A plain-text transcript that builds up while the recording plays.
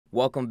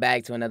Welcome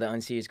back to another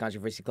Unserious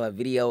Controversy Club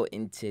video.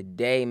 And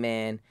today,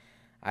 man,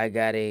 I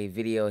got a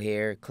video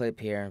here, clip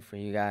here for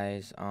you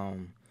guys.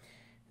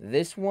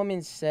 This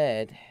woman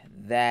said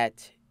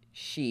that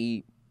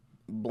she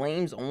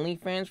blames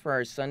OnlyFans for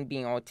her son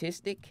being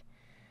autistic.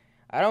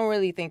 I don't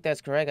really think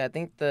that's correct. I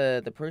think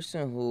the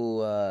person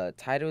who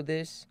titled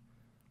this,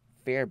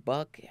 Fair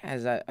Buck,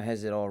 has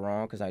it all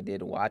wrong because I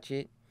did watch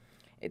it.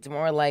 It's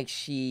more like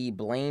she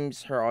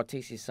blames her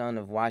autistic son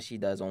of why she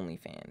does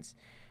OnlyFans.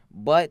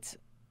 But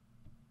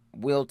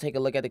we'll take a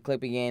look at the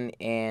clip again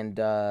and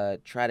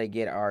try to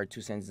get our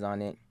 2 cents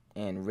on it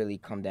and really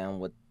come down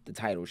what the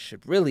title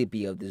should really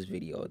be of this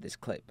video, this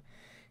clip.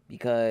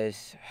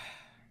 Because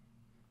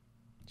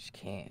just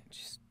can't.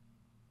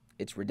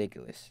 It's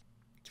ridiculous.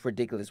 It's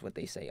ridiculous what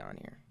they say on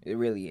here. It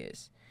really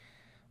is.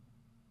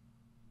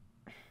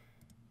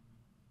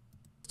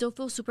 Still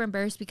feel super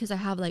embarrassed because I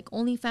have like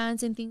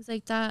OnlyFans and things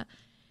like that.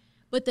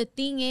 But the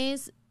thing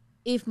is,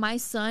 if my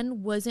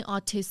son wasn't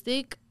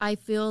autistic, I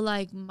feel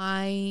like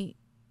my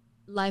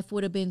life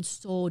would have been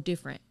so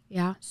different.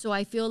 Yeah. So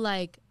I feel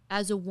like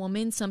as a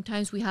woman,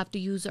 sometimes we have to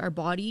use our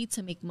body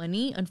to make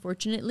money.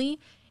 Unfortunately,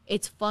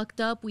 it's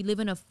fucked up. We live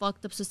in a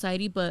fucked up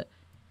society, but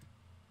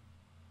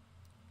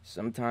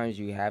sometimes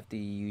you have to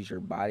use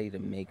your body to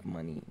make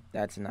money.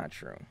 That's not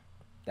true.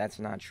 That's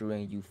not true,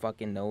 and you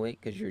fucking know it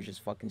because you're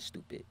just fucking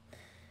stupid.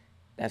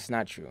 That's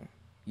not true.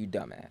 You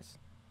dumbass.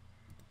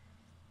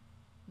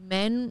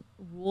 men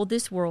rule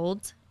this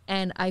world,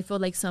 and I feel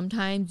like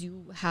sometimes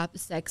you have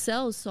sex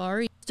sells.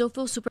 Sorry. Still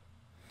feel super.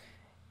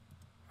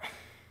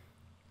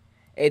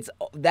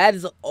 That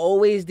is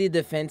always the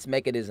defense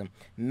mechanism.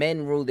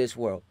 Men rule this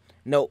world.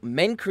 No,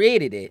 men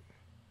created it.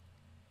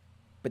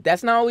 But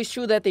that's not always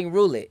true that they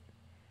rule it.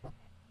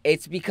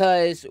 It's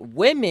because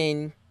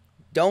women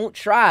don't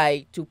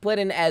try to put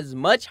in as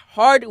much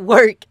hard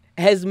work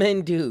as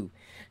men do.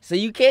 So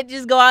you can't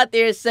just go out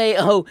there and say,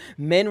 oh,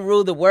 men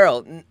rule the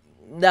world.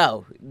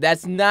 No,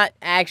 that's not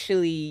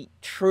actually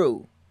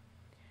true.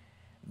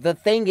 The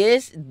thing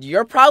is,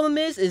 your problem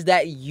is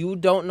that you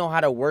don't know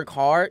how to work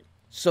hard.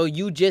 So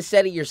you just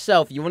said it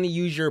yourself. You want to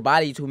use your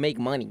body to make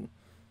money.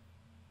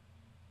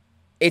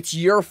 It's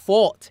your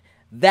fault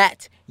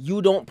that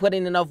you don't put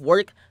in enough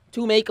work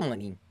to make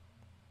money.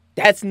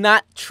 That's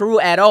not true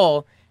at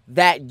all,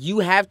 that you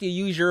have to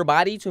use your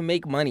body to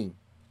make money.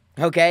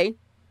 Okay?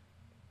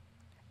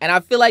 And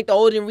I feel like the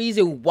only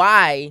reason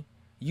why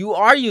you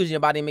are using your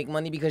body to make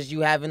money because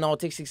you have an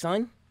autistic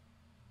son.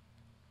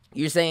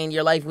 You're saying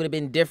your life would have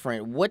been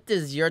different. What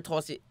does your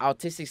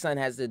autistic son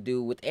has to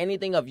do with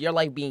anything of your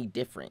life being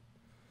different?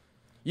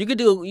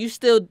 You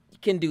still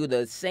can do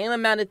the same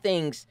amount of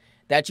things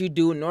that you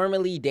do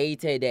normally day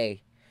to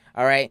day.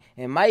 All right?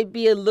 It might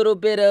be a little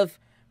bit of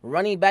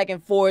running back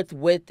and forth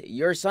with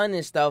your son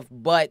and stuff,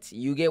 but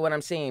you get what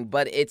I'm saying.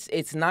 But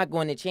it's not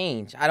going to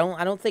change. I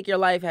don't think your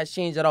life has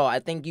changed at all. I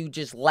think you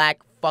just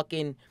lack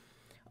fucking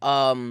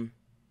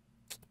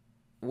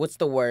what's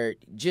the word?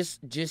 Just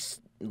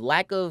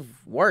lack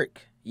of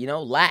work. You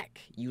know,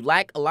 you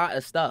lack a lot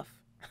of stuff.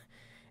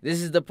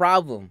 This is the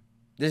problem.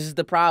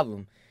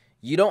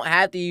 You don't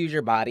have to use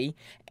your body,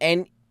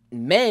 and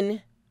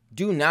men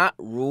do not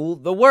rule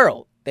the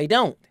world. They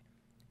don't.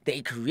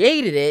 They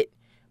created it,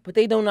 but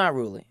they do not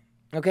rule it.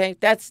 Okay?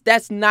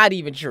 That's not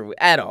even true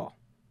at all.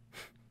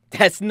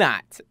 That's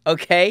not.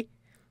 Okay?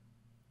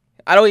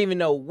 I don't even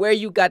know where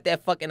you got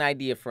that fucking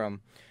idea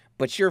from,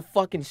 but you're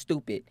fucking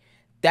stupid.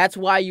 That's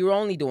why you're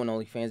only doing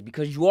OnlyFans,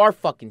 because you are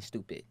fucking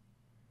stupid.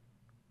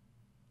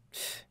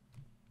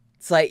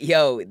 It's like,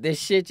 yo, this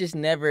shit just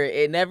never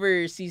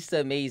ceases to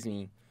amaze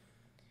me.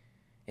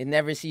 It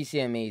never ceases to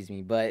amaze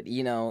me. But,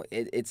 you know,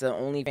 it's an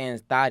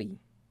OnlyFans thotty.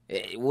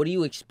 What do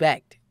you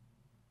expect?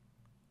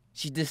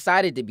 She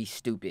decided to be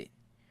stupid.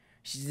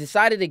 She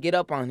decided to get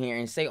up on here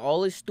and say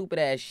all this stupid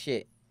ass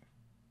shit.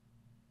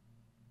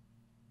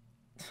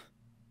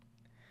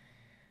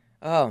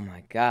 Oh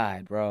my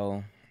God,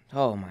 bro.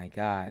 Oh my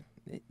God.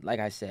 Like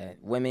I said,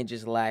 women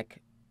just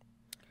lack,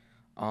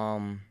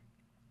 you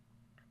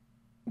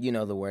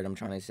know the word I'm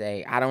trying to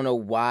say. I don't know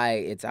why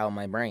it's out of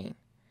my brain.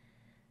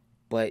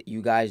 But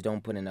you guys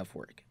don't put enough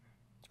work.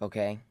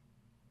 Okay?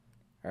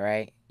 All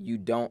right? You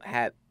don't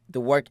have the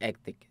work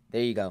ethic.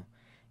 There you go.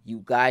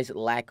 You guys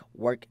lack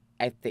work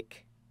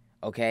ethic.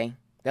 Okay?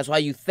 That's why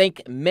you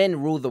think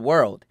men rule the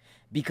world.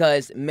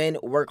 Because men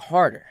work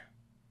harder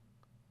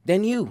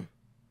than you.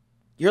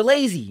 You're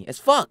lazy as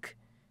fuck.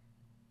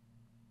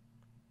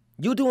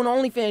 You doing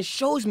OnlyFans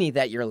shows me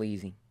that you're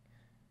lazy.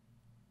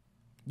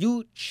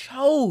 You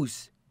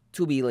chose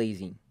to be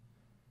lazy.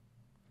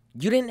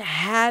 You didn't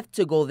have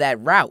to go that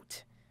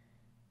route.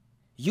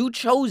 You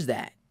chose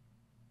that.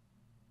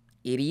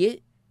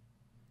 Idiot.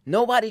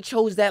 Nobody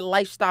chose that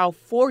lifestyle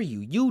for you.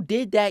 You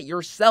did that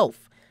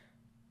yourself.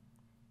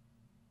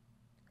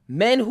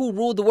 Men who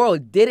ruled the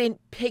world didn't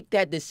pick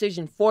that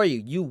decision for you.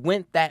 You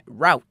went that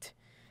route.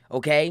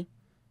 Okay?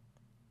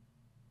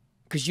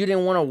 Because you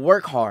didn't want to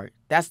work hard.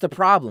 That's the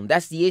problem.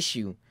 That's the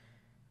issue.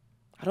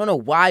 I don't know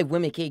why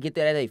women can't get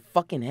that out of their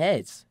fucking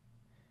heads.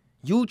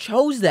 You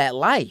chose that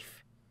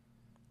life.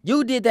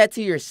 You did that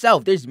to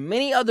yourself. There's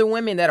many other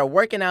women that are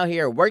working out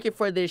here, working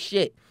for this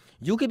shit.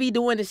 You could be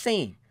doing the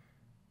same.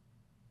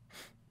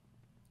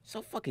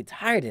 So fucking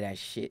tired of that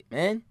shit,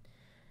 man.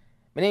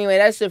 But anyway,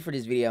 that's it for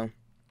this video.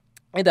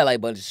 Hit that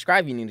like button,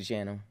 subscribe if you're new to the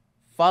channel.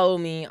 Follow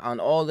me on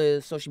all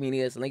the social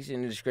medias, links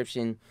in the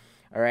description.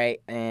 All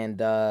right, and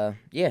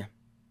yeah,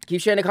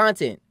 keep sharing the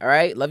content. All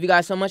right, love you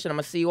guys so much, and I'm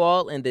gonna see you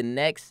all in the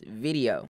next video.